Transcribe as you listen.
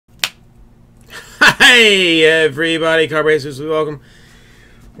Hey everybody, Car Racers, welcome.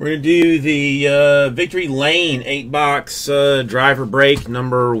 We're going to do the Victory Lane 8-box driver break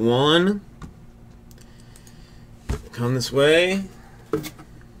number 1. Come this way.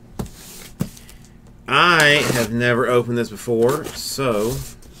 I have never opened this before, so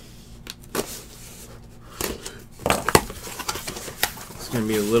it's going to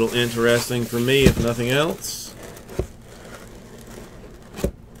be a little interesting for me, if nothing else.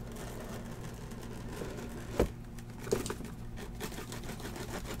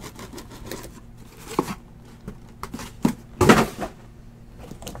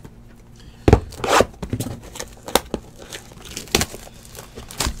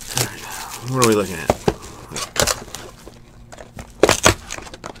 What are we looking at?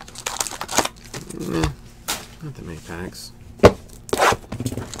 Not that many packs.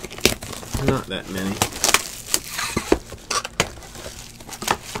 Not that many.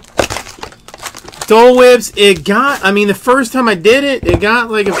 Dole Whips, it got, I mean, the first time I did it, it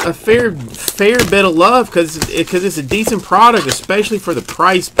got like a fair bit of love because it's a decent product, especially for the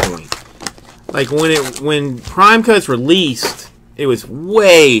price point. Like when Prime Cuts released, it was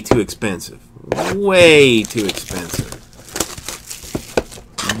way too expensive. Way too expensive.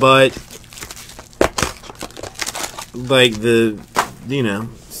 But like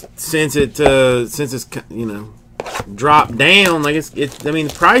since it's dropped down, like it's I mean,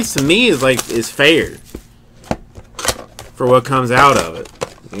 the price to me is fair for what comes out of it.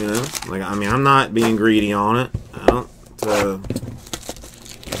 You know? Like, I mean, I'm not being greedy on it. I don't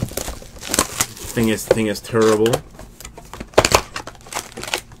think it's terrible.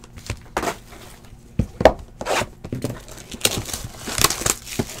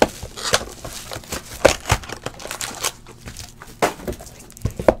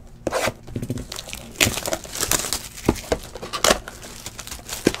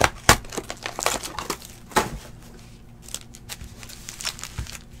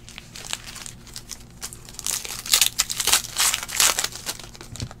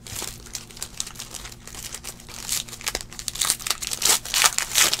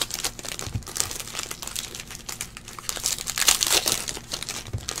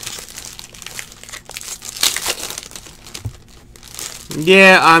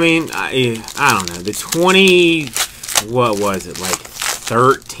 Yeah, I mean, I don't know. The 20, what was it, like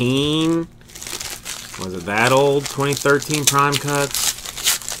 13? Was it that old? 2013 Prime Cuts?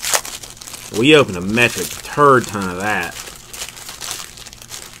 We opened a metric turd ton of that.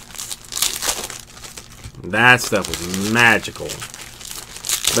 That stuff was magical.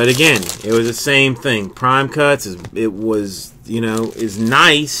 But again, it was the same thing. Prime Cuts, is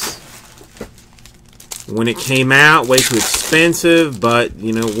nice. When it came out, way too expensive, but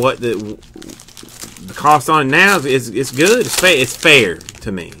you know what, the cost on it now is good. It's fair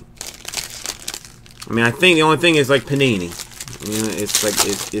to me. I mean, I think the only thing is like Panini. You know, it's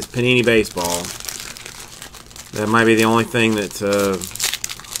Panini baseball. That might be the only thing that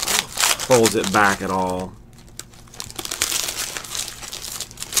holds it back at all.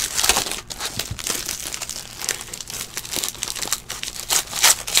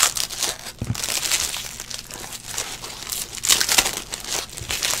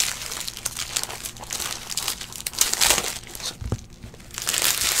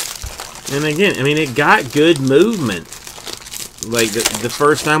 And again, I mean, it got good movement. Like the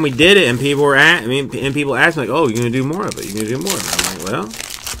first time we did it, and people asked me, like, "Oh, you're gonna do more of it? You're gonna do more of it?" I'm like, "Well,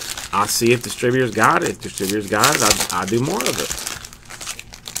 I'll see if distributors got it. If distributors got it, I'll do more of it."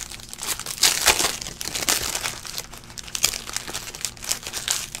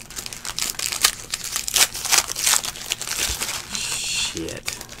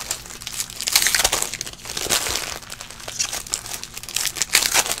 Shit.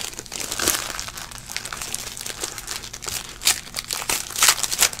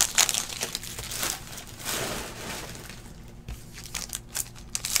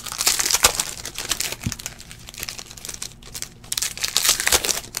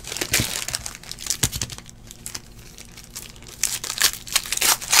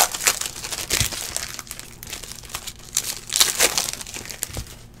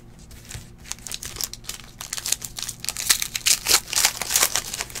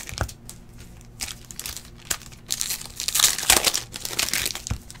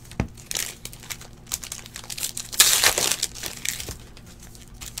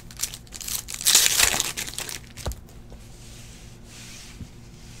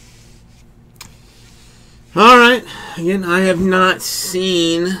 Alright, again, I have not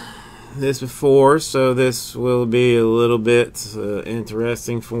seen this before, so this will be a little bit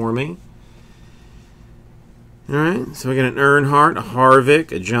interesting for me. Alright, so we got an Earnhardt, a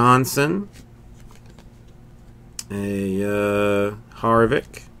Harvick, a Johnson, A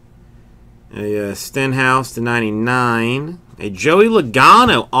Harvick. A Stenhouse to 99. A Joey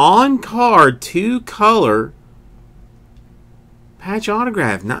Logano on card, 2-color patch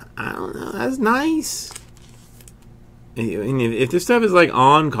autograph. I don't know. That's nice. If this stuff is like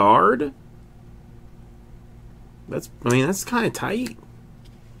on card, that's kind of tight.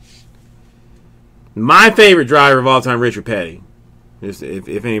 My favorite driver of all time, Richard Petty. Just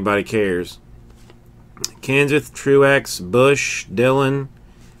if anybody cares. Kenseth, Truex, Busch, Dillon,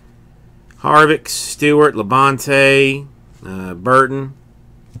 Harvick, Stewart, Labonte, Burton,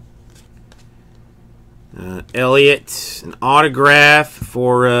 Elliott, an autograph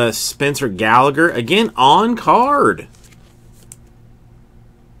for Spencer Gallagher. Again, on card.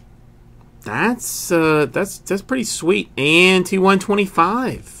 That's pretty sweet. And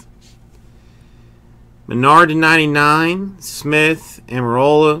T125. Menard to 99. Smith,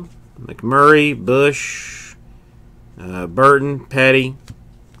 Amarola, McMurray, Busch, Burton, Petty.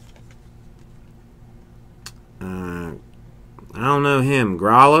 I don't know him.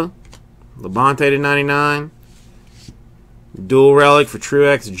 Gralla, Labonte to 99. Dual relic for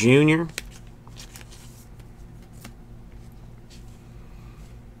Truex Jr.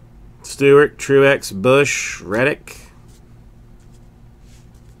 Stewart, Truex, Busch, Reddick.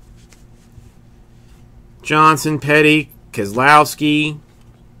 Johnson, Petty, Keselowski,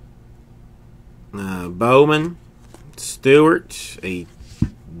 Bowman, Stewart, a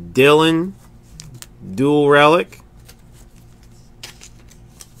Dillon, dual relic.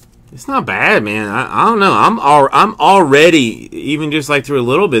 It's not bad, man. I don't know. I'm already, even just like through a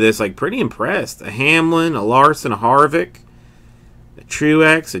little bit of this, like pretty impressed. A Hamlin, a Larson, a Harvick, a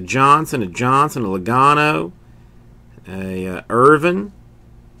Truex, a Johnson, a Logano, a Irvin,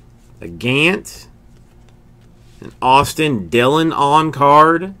 a Gant, an Austin Dillon on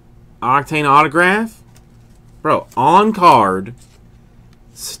card, Octane autograph. Bro, on card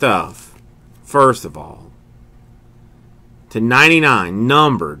stuff, first of all, to 99,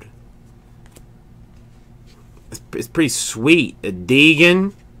 numbered. It's pretty sweet. A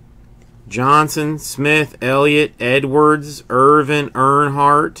Deegan, Johnson, Smith, Elliott, Edwards, Irvin,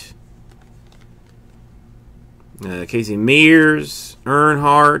 Earnhardt, Casey Mears,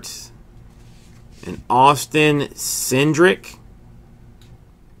 Earnhardt, and Austin Cindric.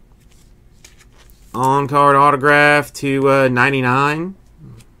 On card autograph to 99.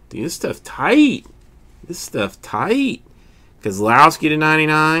 Dude, this stuff tight. This stuff tight. Keselowski to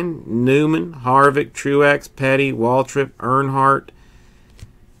 99. Newman, Harvick, Truex, Petty, Waltrip, Earnhardt.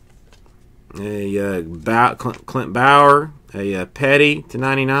 A Clint Bauer. A Petty to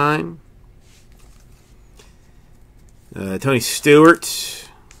 99. Tony Stewart.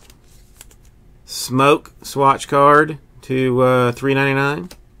 Smoke swatch card to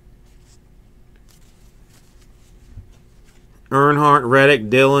 $3.99. Earnhardt, Reddick,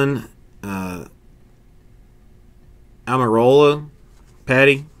 Dillon, Amarola,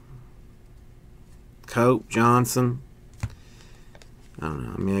 Petty, Cope, Johnson. I don't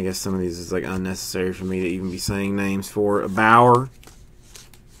know. I mean, I guess some of these is like unnecessary for me to even be saying names for. A Bauer,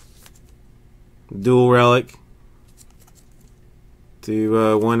 dual relic to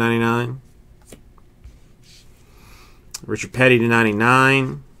 $1.99. Richard Petty to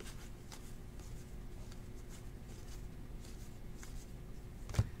 99.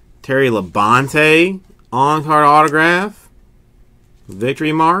 Terry Labonte on card autograph.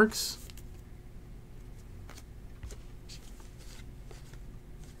 Victory marks.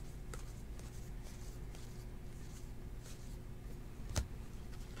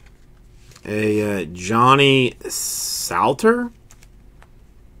 A Johnny Salter.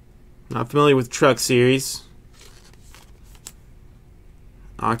 Not familiar with Truck Series.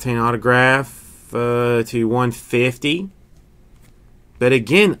 Octane autograph to 150. But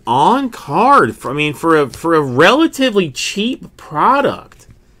again, on card. For a relatively cheap product.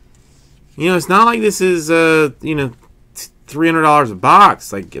 You know, it's not like this is $300 a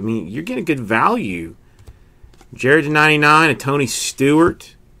box. Like, I mean, you're getting good value. Jared to 99, a Tony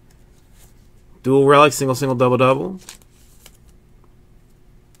Stewart. Dual relic, single, double.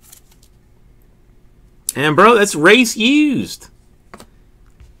 And bro, that's race used.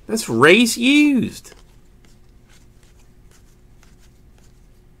 That's race used.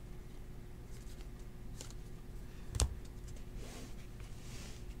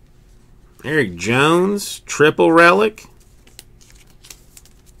 Eric Jones, triple relic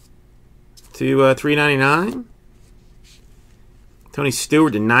to $3.99. Tony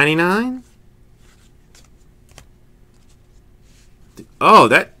Stewart to 99. Oh,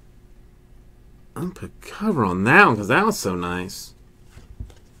 that. I'm gonna put cover on that one because that was so nice.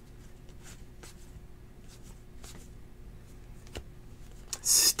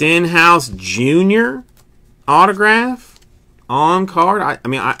 Stenhouse Jr. autograph on card.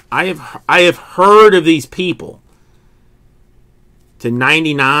 I have heard of these people. To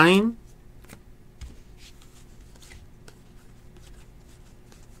 99.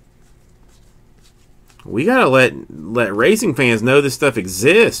 We gotta let racing fans know this stuff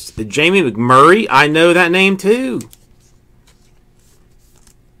exists. Jamie McMurray, I know that name too.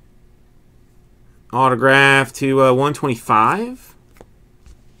 Autograph to 125.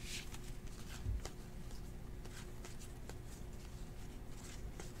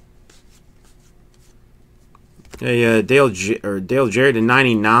 Dale Jarrett to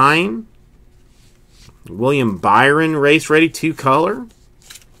 99. William Byron, race ready, 2-color.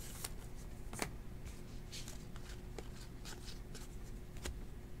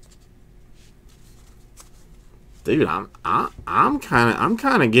 Dude, I'm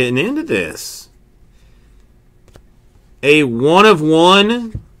kind of getting into this. A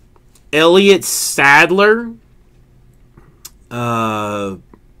 1/1 Elliott Sadler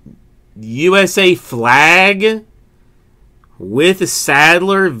USA flag with a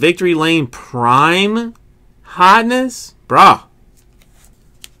Sadler Victory Lane Prime Hotness. Bruh,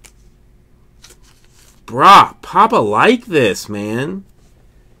 Papa like this, man.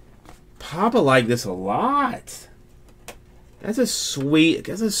 Papa like this a lot. That's a sweet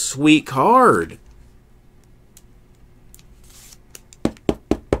card.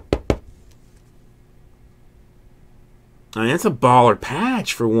 I mean, that's a baller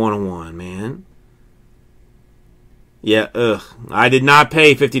patch for 1/1, man. Yeah, I did not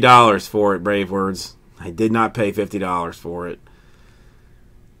pay $50 for it, Brave Words. I did not pay $50 for it.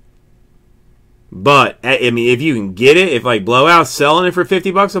 But, I mean, if you can get it, if like Blowout's selling it for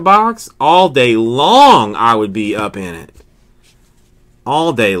 $50 a box, all day long I would be up in it.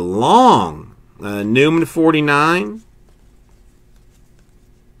 All day long. Newman 49.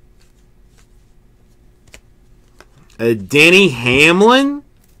 Denny Hamlin.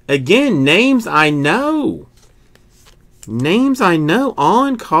 Again, names I know. Names I know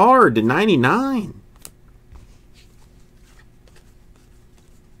on card to 99.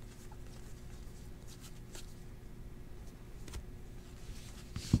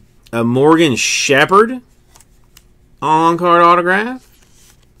 A Morgan Shepherd on card autograph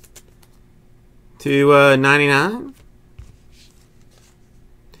to 99.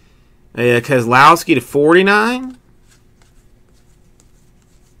 A Keselowski to 49.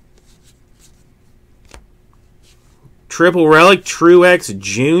 Triple Relic Truex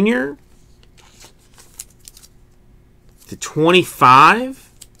Jr. to 25.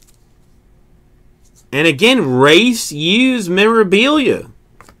 And again, race used memorabilia.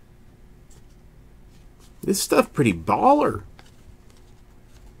 This stuff pretty baller.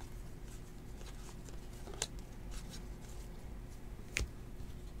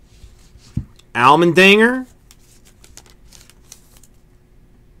 Allmendinger.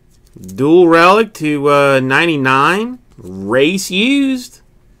 Dual relic to 99. Race used.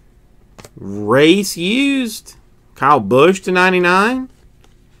 Race used. Kyle Busch to 99.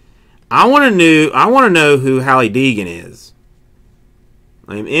 I want to know who Hallie Deegan is.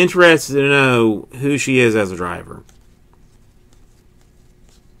 I'm interested to know who she is as a driver.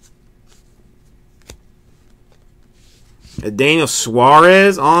 A Daniel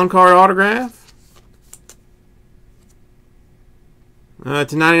Suarez on-card autograph.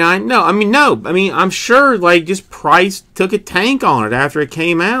 To 99. No, I'm sure like just Price took a tank on it after it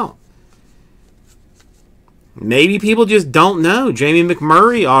came out. Maybe people just don't know. Jamie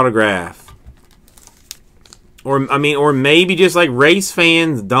McMurray autograph. Or maybe just like race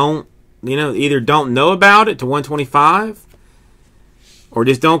fans don't, either don't know about it to 125 or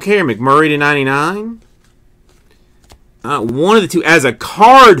just don't care. McMurray to 99. One of the two. As a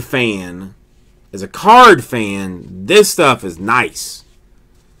card fan, this stuff is nice.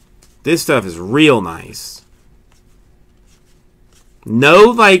 This stuff is real nice. There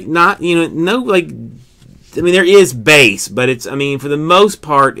is base, but it's, for the most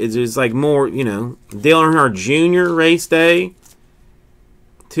part, it's just like more, Dale Earnhardt Jr. race day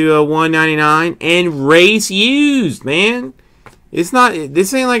to a 199 and race used, man. It's not,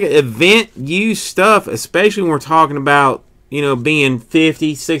 this ain't like event used stuff, especially when we're talking about, being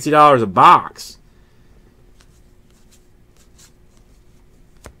 $50, $60 a box.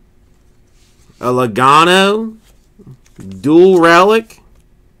 A Logano dual relic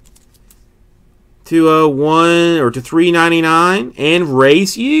to 1 or to 399 and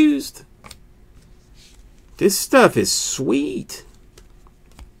race used. This stuff is sweet.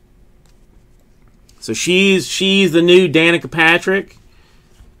 So she's the new Danica Patrick.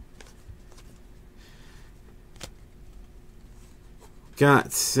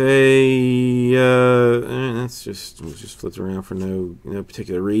 got say that's just we'll just flip around for no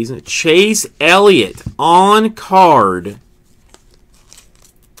particular reason. Chase Elliott on card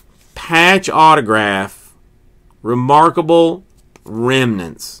patch autograph, remarkable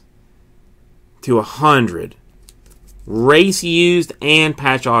remnants to 100, race used and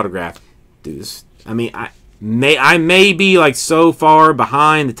patch autograph. Dude, I mean, I may be like so far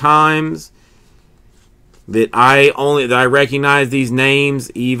behind the times that I recognize these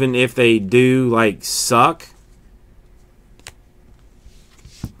names even if they do like suck.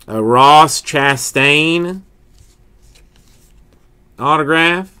 Ross Chastain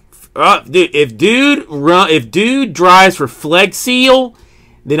autograph. Dude, if dude drives for Flex Seal,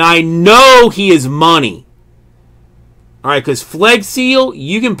 then I know he is money. All right, because Flex Seal,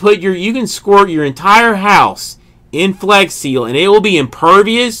 you can squirt your entire house in Flex Seal, and it will be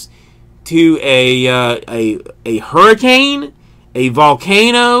impervious to a hurricane, a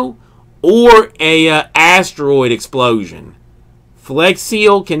volcano, or a asteroid explosion. Flex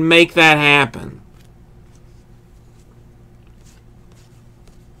Seal can make that happen.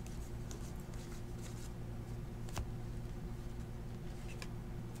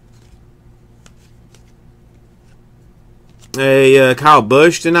 A Kyle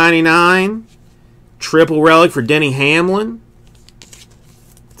Busch to 99. Triple relic for Denny Hamlin.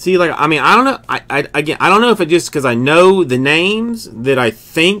 See, like, I mean, I don't know. Again, I don't know if it just because I know the names that I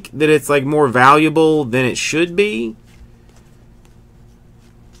think that it's like more valuable than it should be.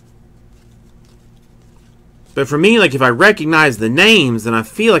 But for me, like, if I recognize the names, then I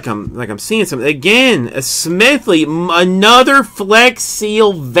feel like I'm seeing something. Again, a Smithley, another Flex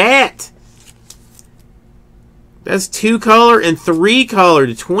Seal vet. That's 2-color and 3-color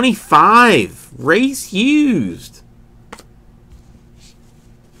to 25. Race used.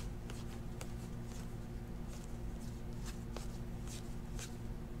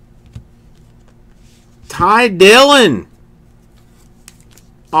 Ty Dillon.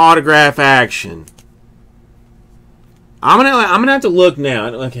 Autograph action. I'm gonna have to look now.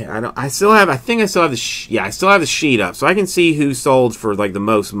 Okay, I still have the sheet up, so I can see who sold for like the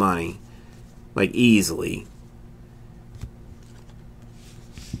most money, like easily.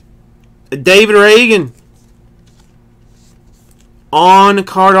 David Reagan on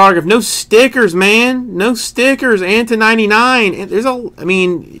card autograph. No stickers, man. No stickers. And to 99. And there's I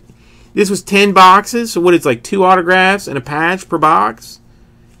mean, this was 10 boxes. So what? It's like 2 autographs and a patch per box.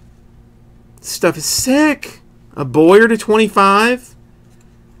 This stuff is sick. A Boyer to 25.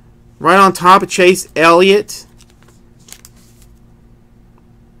 Right on top of Chase Elliott.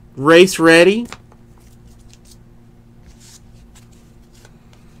 Race ready.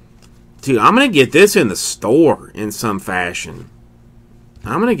 Dude, I'm going to get this in the store in some fashion.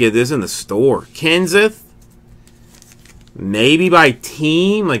 I'm going to get this in the store. Kenseth. Maybe by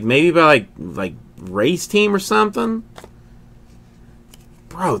team. Like, maybe by, like race team or something.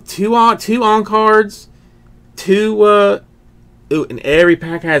 Bro, two on cards. 2, ooh, and every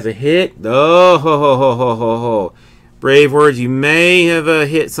pack has a hit. Oh, ho, ho, ho, ho, ho, ho. Brave words. You may have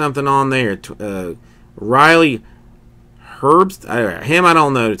hit something on there. Riley Herbst. Him, I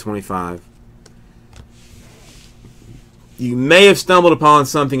don't know, to 25. You may have stumbled upon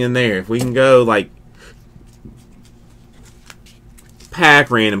something in there. If we can go, like, pack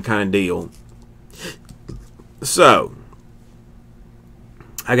random kind of deal. So,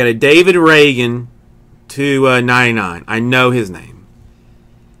 I got a David Reagan to 99. I know his name.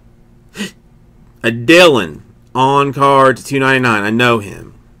 A Dillon on card to 299. I know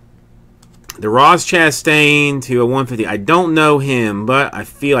him. The Ross Chastain to a 150. I don't know him, but I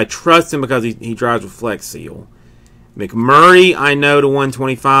trust him because he drives with Flex Seal. McMurray, I know to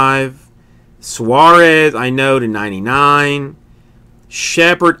 125. Suarez, I know to 99.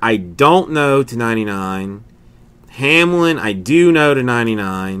 Shepard, I don't know to 99. Hamlin, I do know to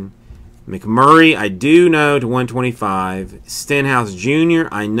 99. McMurray, I do know to 125. Stenhouse Jr.,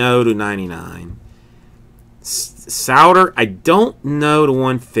 I know to 99. Souter, I don't know to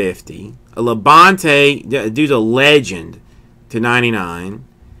 150. A Labonte, due to legend, to 99.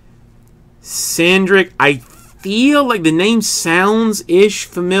 Cindric, I feel like the name sounds-ish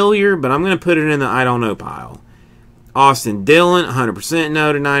familiar, but I'm going to put it in the I don't know pile. Austin Dillon, 100%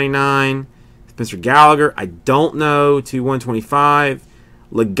 no to 99. Spencer Gallagher, I don't know to 125.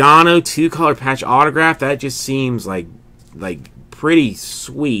 Logano, 2-color patch autograph. That just seems like pretty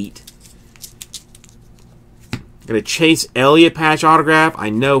sweet. Got a Chase Elliott patch autograph. I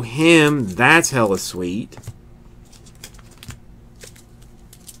know him. That's hella sweet.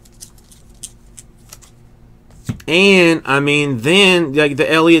 And, I mean, then, like,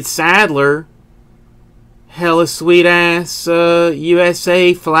 the Elliott Sadler hella sweet ass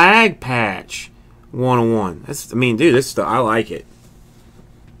USA flag patch 101. That's, I mean, dude, this stuff, I like it.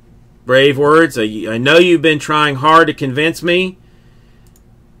 Brave words. I know you've been trying hard to convince me,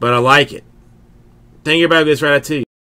 but I like it. Thank you, everybody. This right out to you.